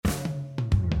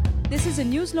This is a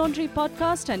News Laundry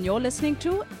podcast and you're listening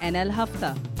to NL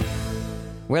Hafta.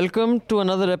 Welcome to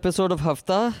another episode of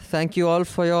Hafta. Thank you all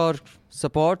for your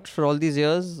support for all these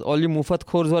years. All you Mufat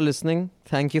Khors who are listening,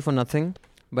 thank you for nothing.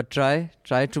 But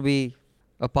try to be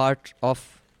a part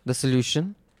of the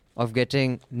solution of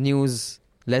getting news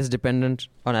less dependent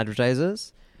on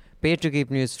advertisers. Pay to keep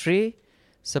news free.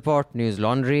 Support News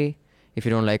Laundry. If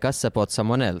you don't like us, support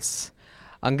someone else.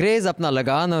 अंग्रेज अपना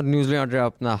लगान और news laundry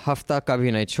अपना हफ्ता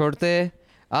कभी नहीं छोड़ते.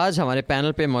 आज हमारे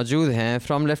पैनल पे मौजूद हैं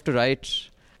from left to right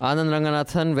Anand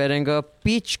Ranganathan wearing a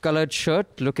peach-colored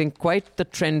shirt, looking quite the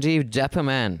trendy dapper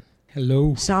man. Hello.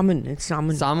 Salmon. It's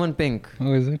salmon. Salmon pink.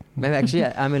 Oh, is it? Actually,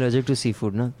 I'm allergic to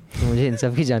seafood, na? मुझे इन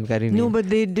सब की जानकारी नहीं. No, but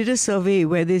they did a survey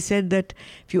where they said that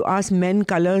if you ask men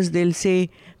colors, they'll say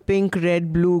pink,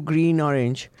 red, blue, green,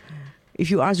 orange.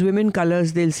 If you ask women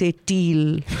colors, they'll say teal.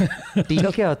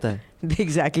 Teal क्या होता है?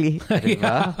 Exactly. अरे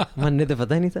वाह, मैंने तो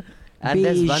पता ही नहीं था. And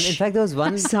there's one. In fact, there was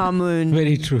one. Salmon.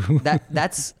 Very true.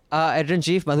 That's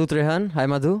editor-in-chief Madhu Trehan. Hi,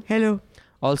 Madhu. Hello.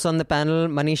 Also on the panel,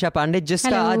 Manisha Pandey,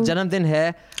 जिसका आज जन्मदिन है.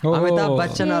 अमिताभ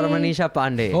बच्चन और मनीषा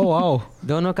पांडे. Oh, wow.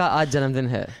 दोनों का आज जन्मदिन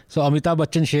है. So Amitabh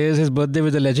Bachchan shares his birthday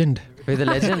with a legend. With a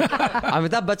legend.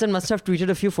 Amitabh Bachchan must have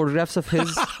tweeted a few photographs of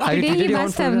his. Have you Today tweeted he your own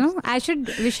must have, photographs? no? I should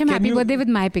wish him happy birthday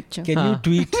with my picture.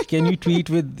 Can you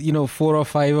tweet with 4 or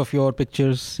 5 of your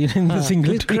pictures in the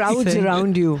single With tweet crowds thing?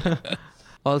 around you.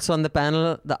 Also on the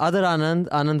panel, the other Anand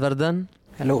Vardhan.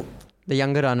 Hello. The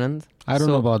younger Anand. I don't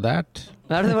know about that.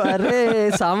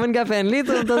 अरे सामन क्या पहन ली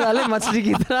तुम तो साले मछली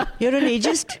की तरह. You're an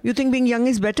ageist? You think being young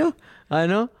is better? I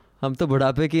know. हम तो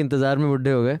बुढ़ापे की इंतजार में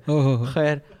बुढ़े हो गए. Oh.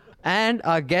 खैर. And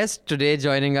our guest today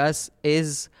joining us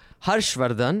is Harsh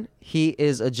Vardhan. He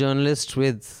is a journalist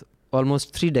with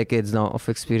almost 3 decades now of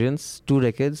experience. 2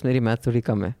 decades. मेरी मैथ थोड़ी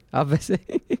कम है. आप वैसे.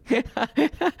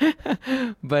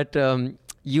 But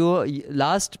your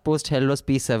last post held was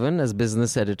P7 as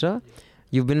business editor.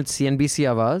 You've been at CNBC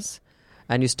Awaz.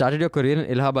 And you started your career in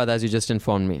Allahabad as you just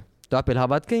informed me. तो आप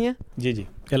इलाहाबाद के ही हैं? जी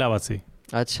इलाहाबाद से.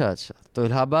 अच्छा. तो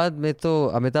इलाहाबाद में तो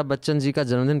अमिताभ बच्चन जी का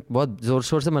जन्मदिन बहुत जोर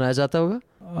शोर से मनाया जाता होगा?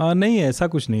 नहीं, ऐसा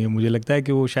कुछ नहीं है. मुझे लगता है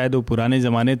कि वो शायद वो पुराने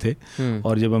ज़माने थे.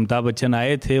 और जब अमिताभ बच्चन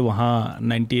आए थे वहाँ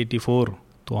 1984,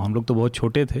 तो हम लोग तो बहुत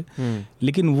छोटे थे.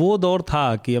 लेकिन वो दौर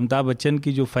था कि अमिताभ बच्चन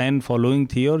की जो फ़ैन फॉलोइंग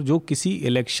थी और जो किसी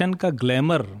इलेक्शन का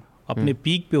ग्लैमर अपने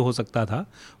पीक पे हो सकता था,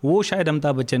 वो शायद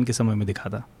अमिताभ बच्चन के समय में दिखा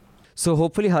था. So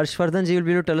hopefully Harsh Vardhan ji will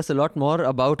be able to tell us a lot more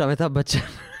about Amitabh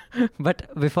Bachchan. But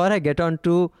before I get on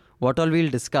to what all we'll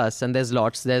discuss, and there's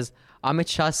lots, there's Amit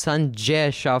Shah's son Jay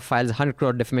Shah files 100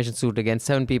 crore defamation suit against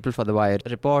 7 people for the Wire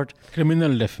report.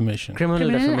 Criminal defamation. Criminal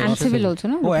and defamation. civil also,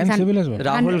 no? Oh, and civil as well.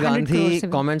 Rahul 100 Gandhi crore civil.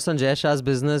 comments on Jay Shah's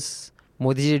business.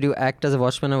 Modi ji, do you act as a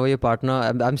watchman over your partner?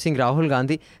 I'm seeing Rahul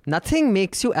Gandhi. Nothing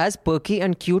makes you as perky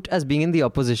and cute as being in the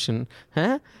opposition.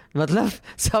 हैं? मतलब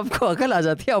सबको अकल आ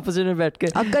जाती है opposition में बैठ के.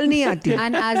 अकल नहीं आती.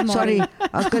 And as moral. Sorry,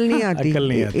 अकल नहीं आती.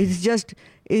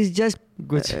 It's just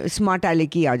smart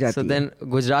aleck ही आ जाती. So then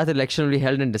Gujarat election will be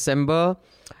held in December.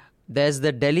 There's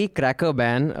the Delhi cracker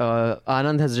ban.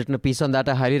 Anand has written a piece on that.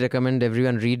 I highly recommend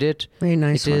everyone read it. Very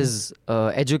nice. It is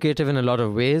educative in a lot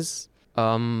of ways.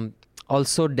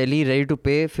 Also, Delhi ready to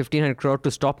pay 1,500 crore to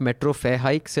stop metro fare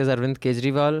hike, says Arvind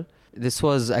Kejriwal. This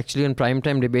was actually on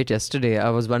primetime debate yesterday. I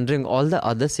was wondering, all the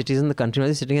other cities in the country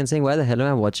are sitting and saying, why the hell am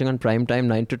I watching on primetime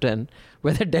 9 to 10,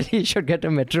 whether Delhi should get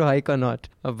a metro hike or not.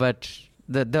 But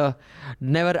the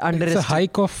never underestimate. It's a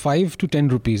hike of 5 to 10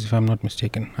 rupees, if I'm not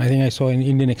mistaken. I think I saw in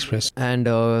Indian Express. And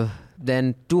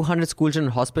then 200 school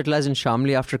children hospitalized in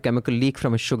Shamli after chemical leak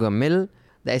from a sugar mill.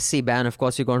 The SC ban, of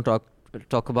course, we're going to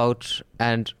talk about.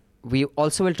 And we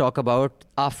also will talk about,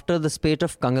 after the spate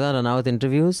of Kangana Ranaut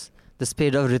interviews, the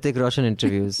spate of Hrithik Roshan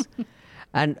interviews.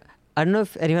 And I don't know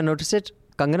if anyone noticed it,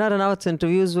 Kangana Ranaut's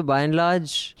interviews were by and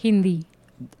large... Hindi.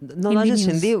 No, Hindi not just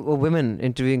news. Hindi, women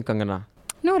interviewing Kangana.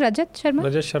 No, Rajat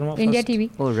Sharma. India first. TV.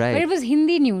 Oh, right. But it was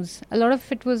Hindi news. A lot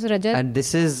of it was Rajat. And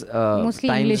this is Mostly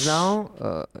Times English.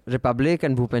 Now, Republic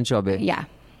and Bhupen Chaubey. Yeah.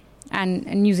 And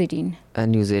News 18.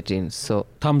 And News 18. So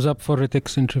Thumbs up for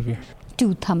Hrithik's interview.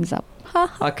 2 thumbs up.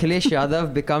 Akhilesh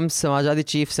Yadav becomes Samajwadi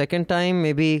chief second time.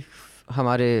 Maybe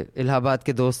हमारे इलाहाबाद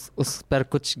के दोस्त उस पर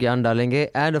कुछ ज्ञान डालेंगे.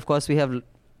 And of course we have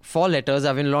 4 letters.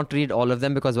 I will not read all of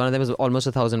them because one of them is almost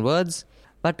 1,000 words.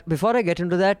 But before I get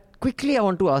into that, quickly I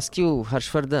want to ask you,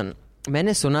 Harshvardhan,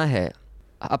 मैंने सुना है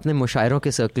अपने मुशायरों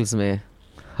के circles में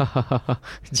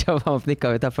जब हम अपनी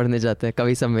कविता पढ़ने जाते हैं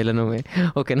कवि सम्मेलनों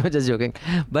में. Okay, no, just joking.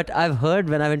 But I've heard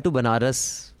when I went to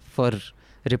Banaras for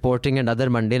reporting and other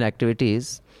mundane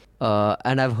activities,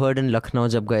 and I've heard in Lucknow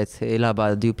जब गए थे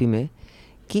इलाहाबाद यूपी में,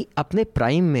 कि अपने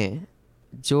प्राइम में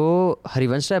जो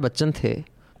हरिवंश राय बच्चन थे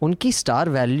उनकी स्टार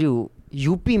वैल्यू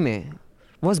यूपी में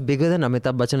was bigger than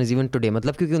Amitabh Bachchan is even today.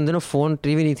 मतलब क्योंकि उन दिनों फ़ोन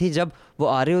टीवी नहीं थी, जब वो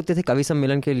आ रहे होते थे कवि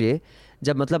सम्मेलन के लिए,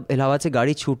 जब मतलब इलाहाबाद से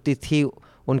गाड़ी छूटती थी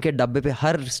उनके डब्बे पे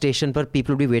हर स्टेशन पर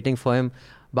people be waiting for him,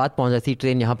 बात पहुंच जाती,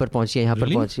 ट्रेन यहाँ पर पहुंची है, यहाँ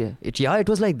पर पहुंची है. इट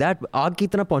वाज लाइक दैट, आग की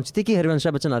तरह पहुंची थी कि हरिवंश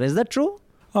राय बच्चन आ रहे हैं. Is that true?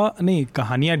 नहीं,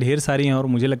 कहानियाँ ढेर सारी हैं और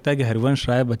मुझे लगता है कि हरिवंश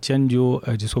राय बच्चन जो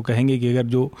जिसको कहेंगे कि अगर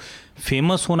जो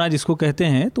फेमस होना जिसको कहते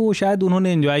हैं तो वो शायद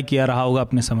उन्होंने एंजॉय किया रहा होगा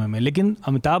अपने समय में, लेकिन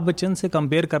अमिताभ बच्चन से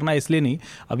कंपेयर करना इसलिए नहीं.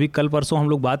 अभी कल परसों हम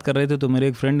लोग बात कर रहे थे तो मेरे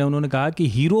एक फ्रेंड है, उन्होंने कहा कि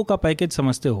हीरो का पैकेज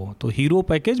समझते हो, तो हीरो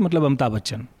पैकेज मतलब अमिताभ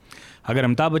बच्चन. अगर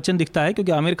अमिताभ बच्चन दिखता है,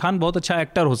 क्योंकि आमिर खान बहुत अच्छा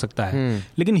एक्टर हो सकता है,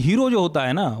 लेकिन हीरो जो होता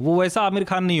है ना वो वैसा आमिर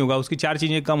खान नहीं होगा. उसकी 4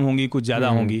 चीज़ें कम होंगी, कुछ ज़्यादा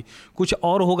होंगी, कुछ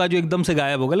और होगा जो एकदम से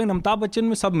गायब होगा. लेकिन अमिताभ बच्चन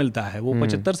में सब मिलता है. वो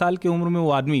 75 साल की उम्र में वो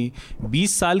आदमी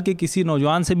 20 साल के किसी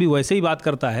नौजवान से भी वैसे ही बात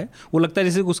करता है. वो लगता है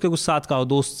जैसे उसके कुछ साथ का हो,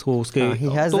 दोस्त हो उसके.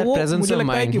 तो वो मुझे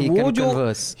लगता है कि वो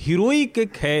जो हीरोइक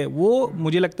है वो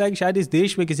मुझे लगता है कि शायद इस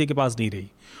देश में किसी के पास नहीं रही.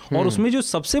 और उसमें जो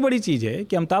सबसे बड़ी चीज़ है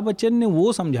कि अमिताभ बच्चन ने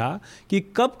वो समझा कि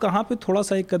कब कहाँ पे थोड़ा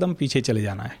सा एक कदम पीछे चले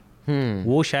जाना है.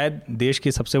 वो शायद देश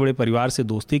के सबसे बड़े परिवार से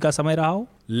दोस्ती का समय रहा हो,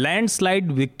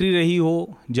 लैंडस्लाइड विक्ट्री रही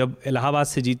हो जब इलाहाबाद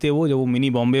से जीते वो, जब वो मिनी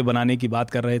बॉम्बे बनाने की बात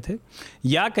कर रहे थे,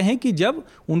 या कहें कि जब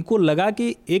उनको लगा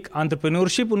कि एक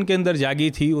एंटरप्रेन्योरशिप उनके अंदर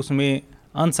जागी थी, उसमें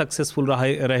अनसक्सेसफुल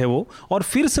रहे वो और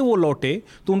फिर से वो लौटे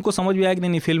तो उनको समझ में आया कि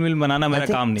नहीं, फिल्म बनाना मेरा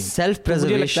काम नहीं. Self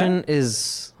preservation is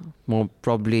more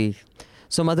probably.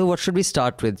 So Madhu, what should we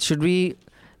start with?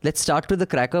 Let's start with the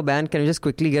cracker ban. Can you just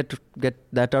quickly get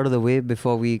that out of the way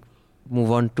before we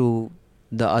move on to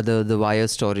the Wire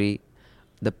story,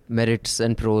 the merits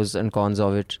and pros and cons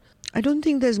of it? I don't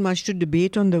think there's much to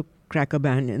debate on the cracker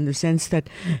ban, in the sense that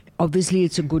obviously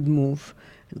it's a good move.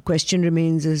 The question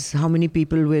remains is how many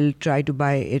people will try to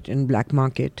buy it in black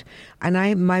market. And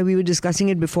we were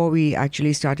discussing it before we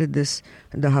actually started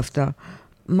the hafta.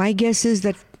 My guess is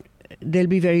that there'll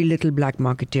be very little black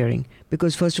marketeering,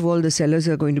 because first of all the sellers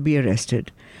are going to be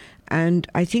arrested, and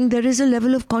I think there is a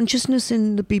level of consciousness in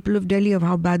the people of Delhi of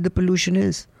how bad the pollution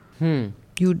is.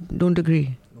 You don't agree?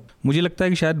 मुझे लगता है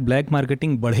कि शायद black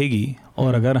marketing बढ़ेगी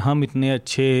और अगर हम इतने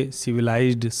अच्छे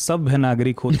सिविलाइज्ड सभ्य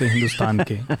नागरिक होते हिंदुस्तान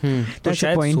के तो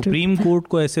शायद सुप्रीम कोर्ट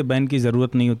को ऐसे बैन की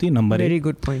ज़रूरत नहीं होती. नंबर 1.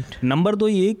 Good point. नंबर 2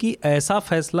 ये कि ऐसा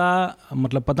फैसला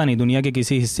मतलब पता नहीं दुनिया के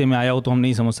किसी हिस्से में आया हो तो हम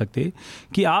नहीं समझ सकते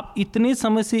कि आप इतने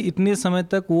समय से इतने समय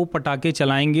तक वो पटाखे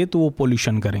चलाएंगे तो वो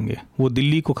पोल्यूशन करेंगे, वो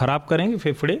दिल्ली को ख़राब करेंगे,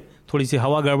 फेफड़े थोड़ी सी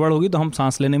हवा गड़बड़ होगी तो हम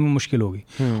सांस लेने में मुश्किल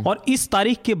होगी. और इस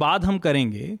तारीख के बाद हम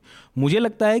करेंगे. मुझे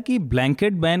लगता है कि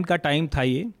ब्लैंकेट बैन का टाइम था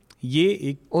ये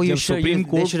एक सुप्रीम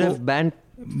कोर्ट को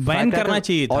बैन करना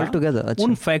चाहिए था अच्छा.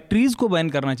 उन फैक्ट्रीज को बैन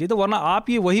करना चाहिए था. वरना आप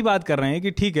ये वही बात कर रहे हैं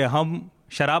कि ठीक है हम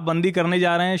शराब बंदी करने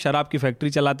जा रहे हैं, शराब की फैक्ट्री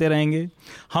चलाते रहेंगे,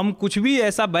 हम कुछ भी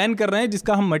ऐसा बैन कर रहे हैं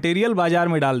जिसका हम मटेरियल बाजार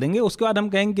में डाल देंगे, उसके बाद हम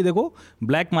कहेंगे कि देखो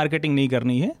ब्लैक मार्केटिंग नहीं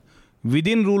करनी है, विद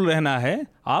इन रूल रहना है,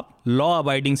 आप लॉ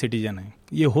अबाइडिंग सिटीजन हैं.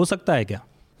 ये हो सकता है क्या?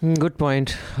 Good point.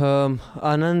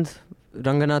 Anand,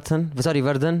 Ranganathan,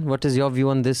 Vardhan, what is your view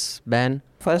on this ban?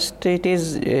 First, it is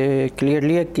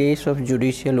clearly a case of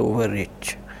judicial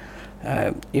overreach.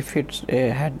 If it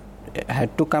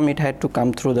had to come, it had to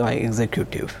come through the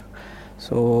executive.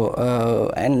 So,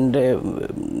 and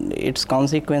its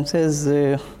consequences,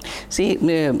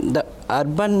 the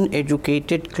urban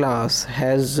educated class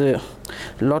has a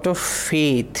lot of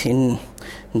faith in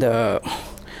the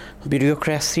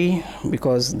bureaucracy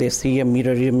because they see a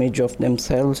mirror image of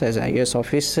themselves as IAS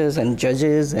officers and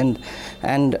judges,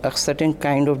 and a certain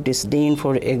kind of disdain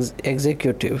for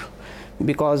executive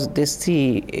because they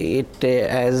see it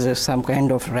as some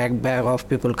kind of rag bag of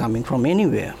people coming from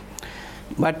anywhere.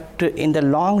 But in the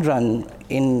long run,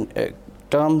 in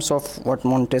terms of what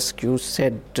Montesquieu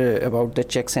said about the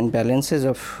checks and balances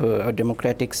of a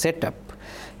democratic setup,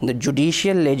 the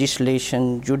judicial legislation,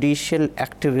 judicial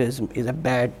activism is a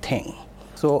bad thing.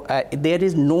 So there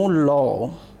is no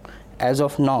law as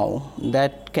of now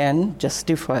that can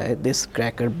justify this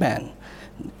cracker ban.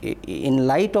 In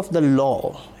light of the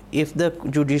law, if the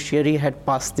judiciary had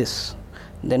passed this,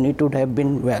 then it would have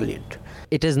been valid.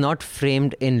 It is not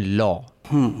framed in law.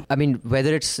 I mean,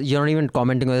 whether you're not even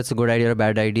commenting whether it's a good idea or a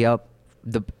bad idea,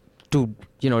 to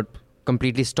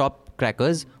completely stop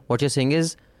crackers. What you're saying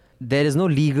is there is no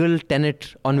legal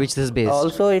tenet on which this is based.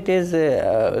 Also, it is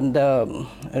the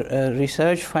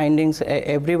research findings.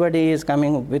 Everybody is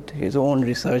coming up with his own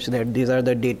research that these are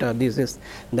the data, this is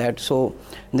that. So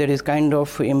there is kind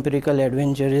of empirical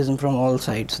adventurism from all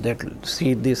sides that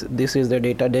see this is the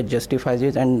data that justifies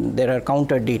it, and there are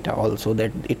counter data also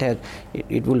that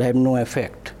it will have no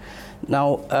effect.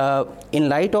 Now, in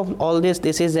light of all this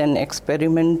is an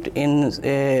experiment in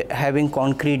having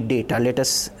concrete data. Let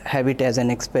us have it as an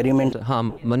experiment.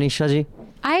 Manisha ji?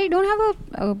 I don't have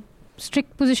a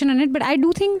strict position on it, but I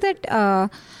do think that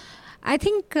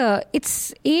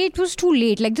it was too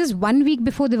late. Like just 1 week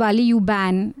before Diwali you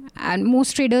ban, and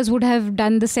most traders would have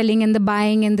done the selling and the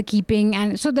buying and the keeping,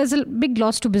 and so there's a big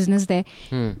loss to business there.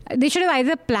 They should have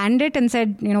either planned it and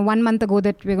said, 1 month ago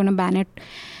that we're going to ban it.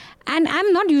 And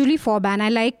I'm not usually for ban. I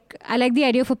like the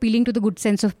idea of appealing to the good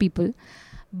sense of people,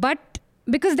 but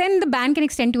because then the ban can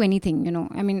extend to anything,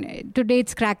 I mean, today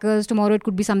it's crackers, tomorrow it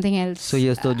could be something else. So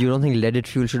yes, so you don't think leaded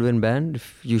fuel should have been banned?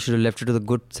 You should have left it to the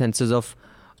good senses of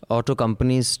auto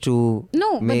companies to make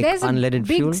unleaded fuel? No, but there's a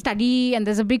big study and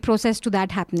there's a big process to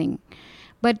that happening.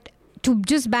 But to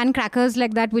just ban crackers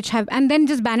like that, and then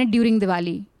just ban it during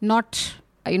Diwali, not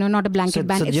a blanket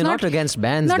ban. So it's you're not against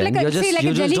bans not then? Like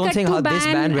you just don't think how this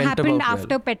ban went happened about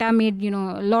after PETA made,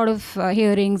 a lot of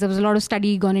hearings. There was a lot of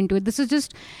study gone into it. This is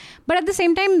just... But at the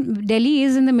same time, Delhi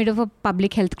is in the middle of a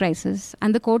public health crisis.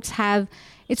 And the courts have...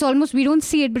 It's almost... We don't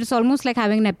see it, but it's almost like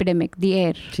having an epidemic, the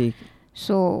air.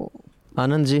 So...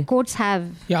 Anandji? Courts have...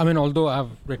 Yeah, I mean, although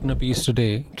I've written a piece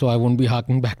today, so I won't be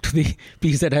harking back to the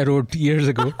piece that I wrote years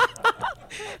ago.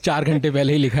 4 घंटे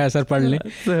पहले ही लिखा है sir पढ़ लें.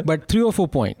 But 3 or 4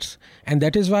 points. And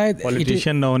that is why...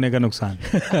 Politician ना होने का नुकसान.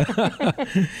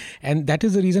 And that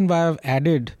is the reason why I've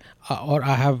added or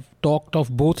I have talked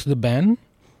of both the ban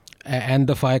and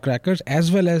the firecrackers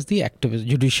as well as the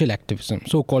judicial activism,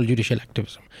 so-called judicial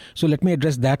activism. So let me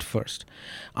address that first.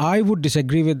 I would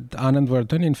disagree with Anand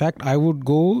Vardhan. In fact, I would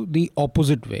go the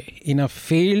opposite way. In a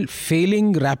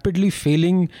rapidly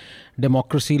failing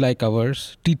democracy like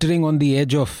ours, teetering on the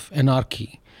edge of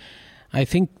anarchy, I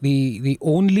think the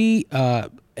only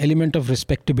element of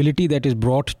respectability that is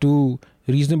brought to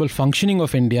reasonable functioning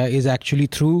of India is actually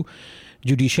through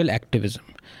judicial activism.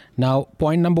 Now,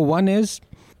 point number 1 is,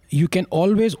 you can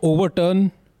always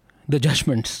overturn the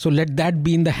judgments. So let that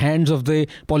be in the hands of the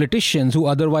politicians who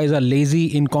otherwise are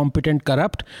lazy, incompetent,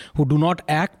 corrupt, who do not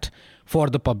act for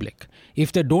the public.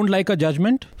 If they don't like a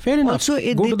judgment, fair enough. Also,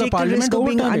 go to the parliament, of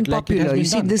being unpopular. Like you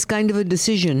see, this kind of a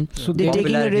decision, so they're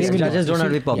taking a risk. Judges don't have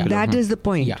to be popular. That is the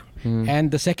point. Yeah.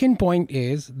 And the second point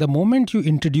is, the moment you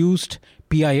introduced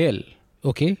PIL,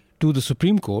 to the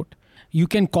Supreme Court, you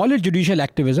can call it judicial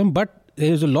activism, but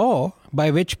there is a law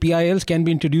by which PILs can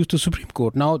be introduced to Supreme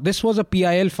Court. Now, this was a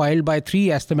PIL filed by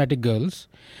 3 asthmatic girls.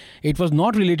 It was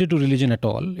not related to religion at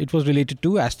all. It was related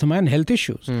to asthma and health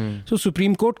issues. So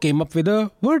Supreme Court came up with a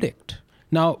verdict.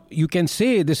 Now, you can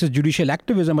say this is judicial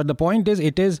activism, but the point is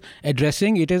it is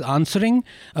answering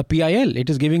a PIL. It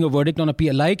is giving a verdict on a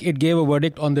PIL, like it gave a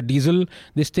verdict on the diesel,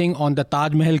 this thing on the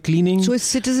Taj Mahal cleaning. So it's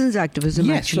citizens activism,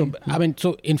 actually.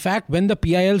 So in fact, when the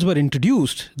PILs were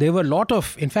introduced, there were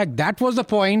in fact, that was the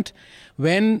point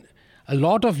when a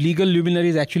lot of legal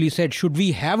luminaries actually said, should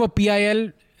we have a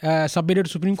PIL submitted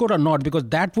to Supreme Court or not? Because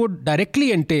that would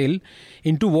directly entail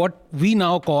into what we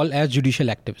now call as judicial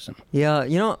activism.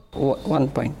 Yeah, one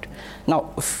point.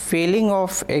 Now, failing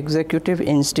of executive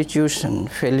institution,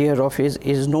 failure of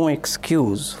is no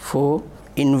excuse for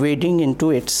invading into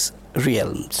its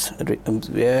realms.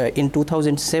 In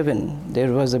 2007,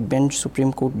 there was a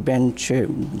Supreme Court bench,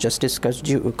 Justice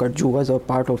Katju was a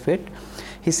part of it.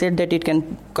 He said that it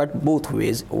can cut both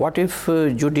ways. What if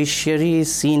judiciary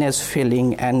is seen as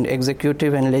failing and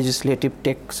executive and legislative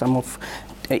take some of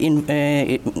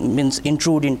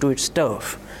intrude into its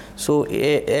turf? So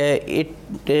it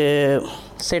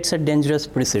sets a dangerous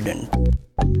precedent.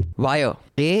 Wire.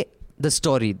 The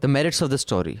story, the merits of the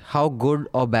story, how good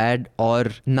or bad or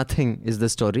nothing is the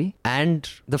story, and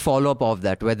the follow-up of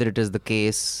that, whether it is the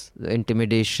case, the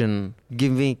intimidation.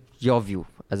 Give me your view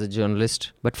as a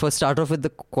journalist. But first, start off with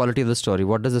the quality of the story.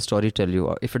 What does the story tell you,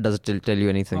 or if it does tell you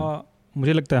anything?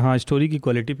 मुझे लगता है story की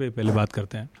quality पे पहले बात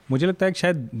करते हैं. मुझे लगता है कि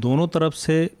शायद दोनों तरफ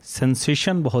से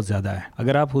सेंसेशन बहुत ज़्यादा है.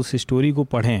 अगर आप उस स्टोरी को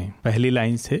पढ़ें पहली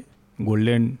लाइन से,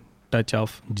 गोल्डन टच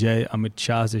ऑफ जय अमित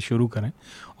शाह से शुरू करें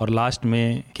और लास्ट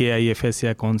में KIFS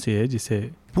या कौन सी है, जिसे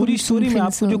पूरी स्टोरी में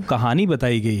आपको जो कहानी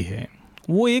बताई गई है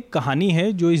वो एक कहानी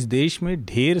है जो इस देश में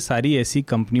ढेर सारी ऐसी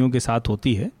कंपनियों के साथ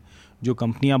होती है, जो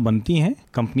कंपनियां बनती हैं,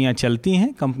 कंपनियां चलती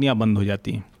हैं, कंपनियां बंद हो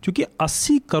जाती हैं. क्योंकि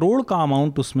 80 करोड़ का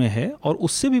अमाउंट उसमें है और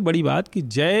उससे भी बड़ी बात कि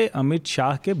जय अमित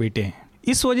शाह के बेटे हैं.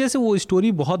 इस वजह से वो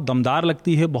स्टोरी बहुत दमदार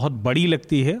लगती है, बहुत बड़ी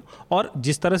लगती है, और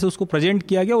जिस तरह से उसको प्रेजेंट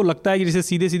किया गया वो लगता है कि जैसे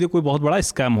सीधे सीधे कोई बहुत बड़ा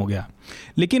स्कैम हो गया.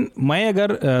 लेकिन मैं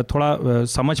अगर थोड़ा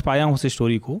समझ पाया हूँ उस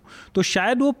स्टोरी को, तो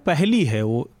शायद वो पहली है,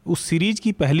 वो उस सीरीज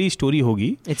की पहली स्टोरी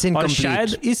होगी, और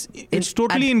शायद इट्स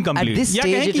टोटली इनकम्प्लीट, या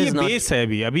कहें कि ये बेस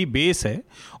है, अभी बेस है,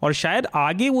 और शायद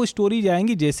आगे वो स्टोरी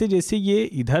जाएंगी जैसे जैसे ये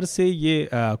इधर से ये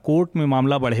कोर्ट में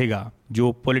मामला बढ़ेगा,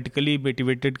 जो पॉलिटिकली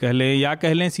मोटिवेटेड कह लें या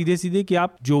कह लें सीधे सीधे कि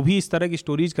आप जो भी इस तरह की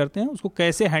स्टोरीज करते हैं उसको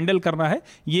कैसे हैंडल करना है,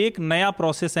 ये एक नया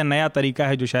प्रोसेस है, नया तरीका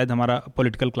है जो शायद हमारा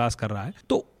पॉलिटिकल क्लास कर रहा है,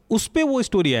 तो उस पे वो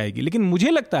स्टोरी आएगी। लेकिन मुझे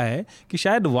लगता है कि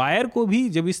शायद वायर को भी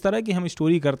जब इस तरह की हम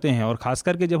स्टोरी करते हैं और खास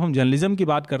करके जब हम जर्नलिज्म की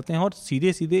बात करते हैं और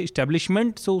सीधे सीधे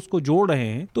इस्टेब्लिशमेंट से उसको जोड़ रहे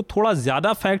हैं, तो थोड़ा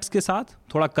ज़्यादा फैक्ट्स के साथ,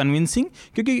 थोड़ा कन्विंसिंग,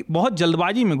 क्योंकि बहुत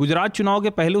जल्दबाजी में गुजरात चुनाव के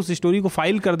पहले उस स्टोरी को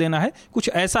फाइल कर देना है, कुछ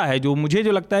ऐसा है जो मुझे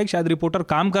जो लगता है कि शायद रिपोर्टर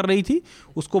काम कर रही थी,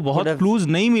 उसको बहुत क्लूज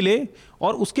नहीं मिले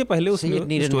और उसके पहले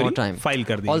उसने स्टोरी फाइल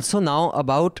कर दी। Also now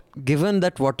about, given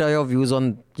that what are your views on,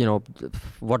 you know,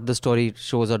 what the story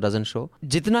shows or doesn't show,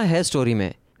 जितना है स्टोरी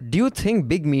में, do you think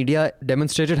big media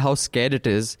demonstrated how scared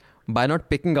it is by not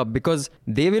picking up, because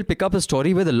they will pick up a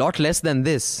story with a lot less than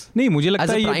this? नहीं, मुझे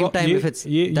लगता है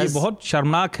ये does... बहुत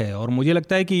शर्मनाक है और मुझे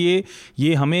लगता है कि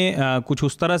ये हमें कुछ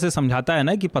उस तरह से समझाता है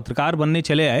ना कि पत्रकार बनने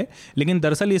चले आए, लेकिन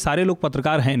दरअसल ये सारे लोग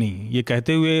पत्रकार हैं नहीं। ये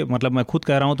कहते हुए, मतलब मैं खुद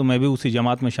कह रहा हूँ तो मैं भी उसी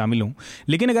जमात में शामिल हूँ,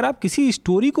 लेकिन अगर आप किसी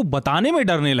स्टोरी को बताने में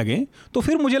डरने लगे तो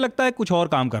फिर मुझे लगता है कुछ और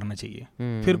काम करना चाहिए,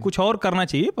 फिर कुछ और करना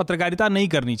चाहिए, पत्रकारिता नहीं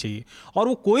करनी चाहिए। और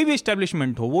वो कोई भी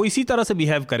एस्टेब्लिशमेंट हो वो इसी तरह से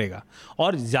बिहेव करेगा।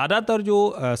 और ज़्यादातर जो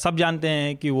सब जानते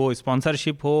हैं कि वो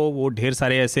स्पॉन्सरशिप हो, वो ढेर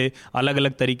सारे ऐसे अलग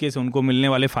अलग तरीके से उनको मिलने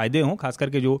वाले फ़ायदे हों, खास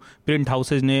करके जो प्रिंट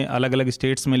हाउसेज ने अलग अलग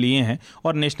स्टेट्स में लिए हैं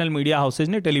और नेशनल मीडिया हाउसेज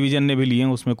ने, टेलीविज़न ने भी लिए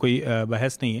हैं, उसमें कोई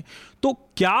बहस नहीं है। तो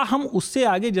क्या हम उससे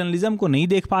आगे जर्नलिज्म को नहीं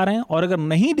देख पा रहे हैं? और अगर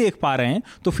नहीं देख पा रहे हैं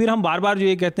तो फिर हम बार बार जो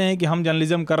ये कहते हैं कि हम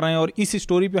जर्नलिज्म कर रहे हैं और इस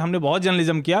स्टोरी पे हमने बहुत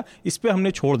जर्नलिज्म किया, इस पे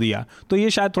हमने छोड़ दिया, तो ये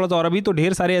शायद थोड़ा सा। और अभी तो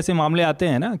ढेर सारे ऐसे मामले आते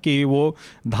हैं ना कि वो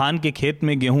धान के खेत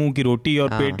में गेहूं की रोटी और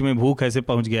पेट में भूख ऐसे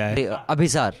पहुंच गया है।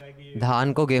 अभिसार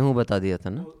धान को गेहूं बता दिया था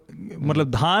ना, मतलब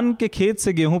धान के खेत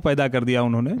से गेहूं पैदा कर दिया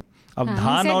उन्होंने। अब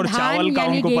धान और चावल का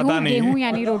उनको पता नहीं है। गेहूं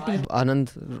यानी रोटी। Anand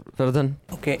Vardhan.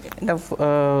 Okay,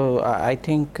 I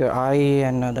think I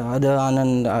and the other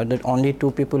Anand are the only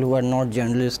two people who are not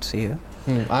journalists here.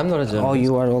 I'm not a journalist. Oh,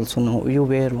 you are also no. You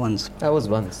were once. I was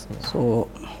once. So,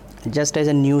 just as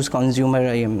a news consumer,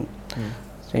 I am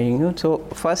saying you. So,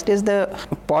 first is the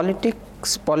politics.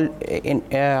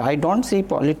 I don't see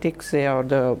politics or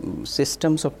the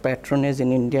systems of patronage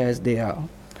in India as they are.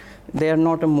 They are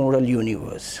not a moral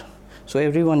universe. So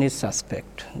everyone is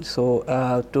suspect. So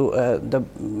the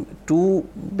two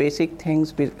basic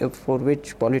things for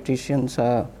which politicians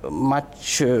are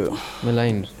much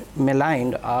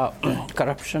maligned are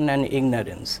corruption and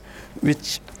ignorance,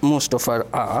 which most of us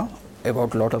are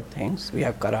about a lot of things. We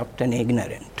are corrupt and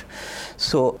ignorant.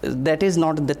 So that is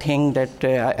not the thing that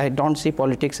I don't see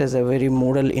politics as a very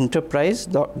moral enterprise,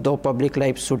 though public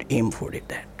life should aim for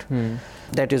it.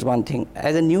 That is one thing.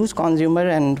 As a news consumer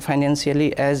and financially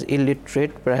as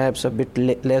illiterate, perhaps a bit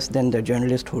less than the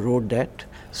journalist who wrote that.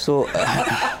 So,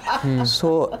 that's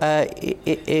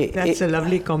a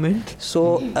lovely comment. So,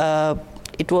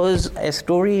 it was a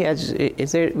story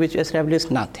which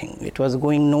established nothing. It was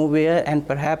going nowhere, and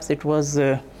perhaps it was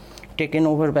taken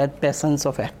over by passions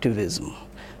of activism.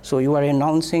 So you are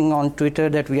announcing on Twitter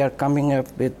that we are coming up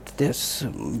with this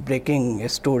breaking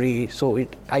story. So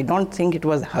I don't think it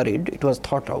was hurried. It was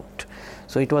thought out.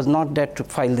 So it was not that to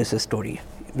file this story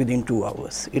within 2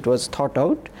 hours. It was thought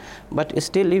out. But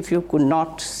still, if you could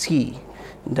not see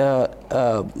the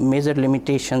major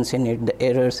limitations in it, the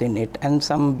errors in it, and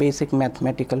some basic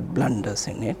mathematical blunders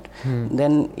in it,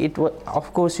 then it was,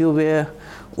 of course, you were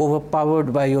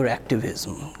overpowered by your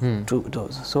activism to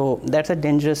those. So that's a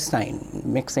dangerous sign,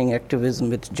 mixing activism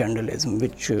with journalism,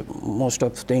 which most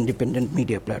of the independent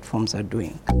media platforms are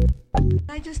doing. Can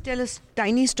I just tell a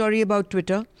tiny story about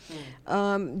Twitter?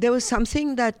 There was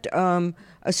something that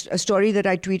a story that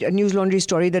I tweeted, a News Laundry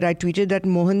story that I tweeted that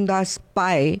Mohandas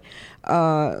Pai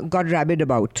got rabid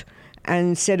about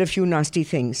and said a few nasty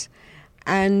things.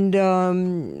 And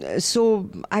so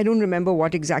I don't remember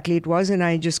what exactly it was, and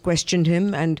I just questioned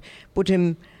him and put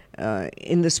him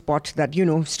in the spot that,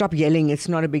 stop yelling, it's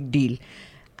not a big deal.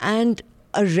 And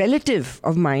a relative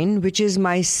of mine, which is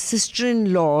my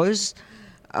sister-in-law's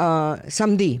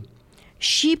Samdi,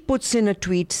 she puts in a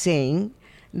tweet saying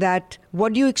that,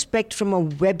 what do you expect from a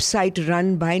website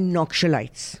run by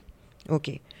Naxalites?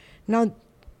 Okay. Now,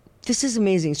 this is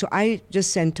amazing. So I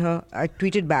just sent her, I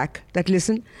tweeted back that,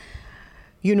 listen,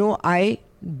 I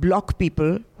block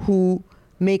people who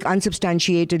make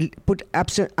put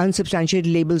unsubstantiated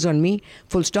labels on me,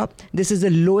 full stop. This is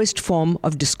the lowest form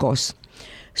of discourse.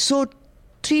 So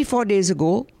 3-4 days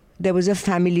ago, there was a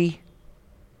family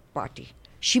party.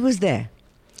 She was there.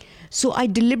 So I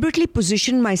deliberately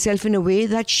positioned myself in a way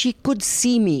that she could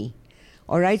see me.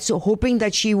 All right, so hoping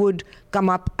that she would come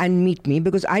up and meet me,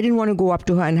 because I didn't want to go up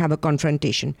to her and have a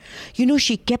confrontation.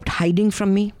 She kept hiding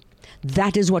from me.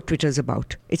 That is what Twitter is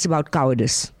about. It's about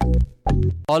cowardice.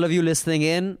 All of you listening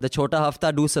in, the Chota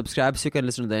Hafta, do subscribe so you can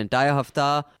listen to the entire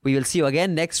Hafta. We will see you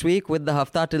again next week with the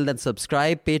Hafta. Till then,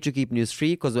 subscribe, pay to keep news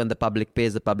free, because when the public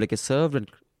pays, the public is served. When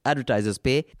advertisers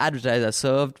pay, advertisers are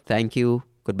served. Thank you.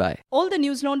 Goodbye. All the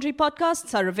News Laundry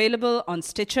podcasts are available on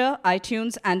Stitcher,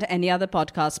 iTunes, and any other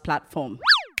podcast platform.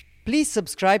 Please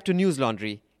subscribe to News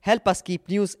Laundry. Help us keep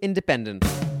news independent.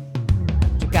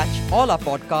 To catch all our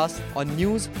podcasts on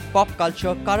news, pop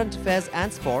culture, current affairs,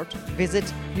 and sport, visit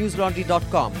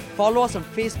newslaundry.com. Follow us on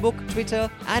Facebook, Twitter,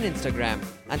 and Instagram,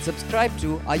 and subscribe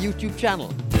to our YouTube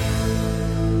channel.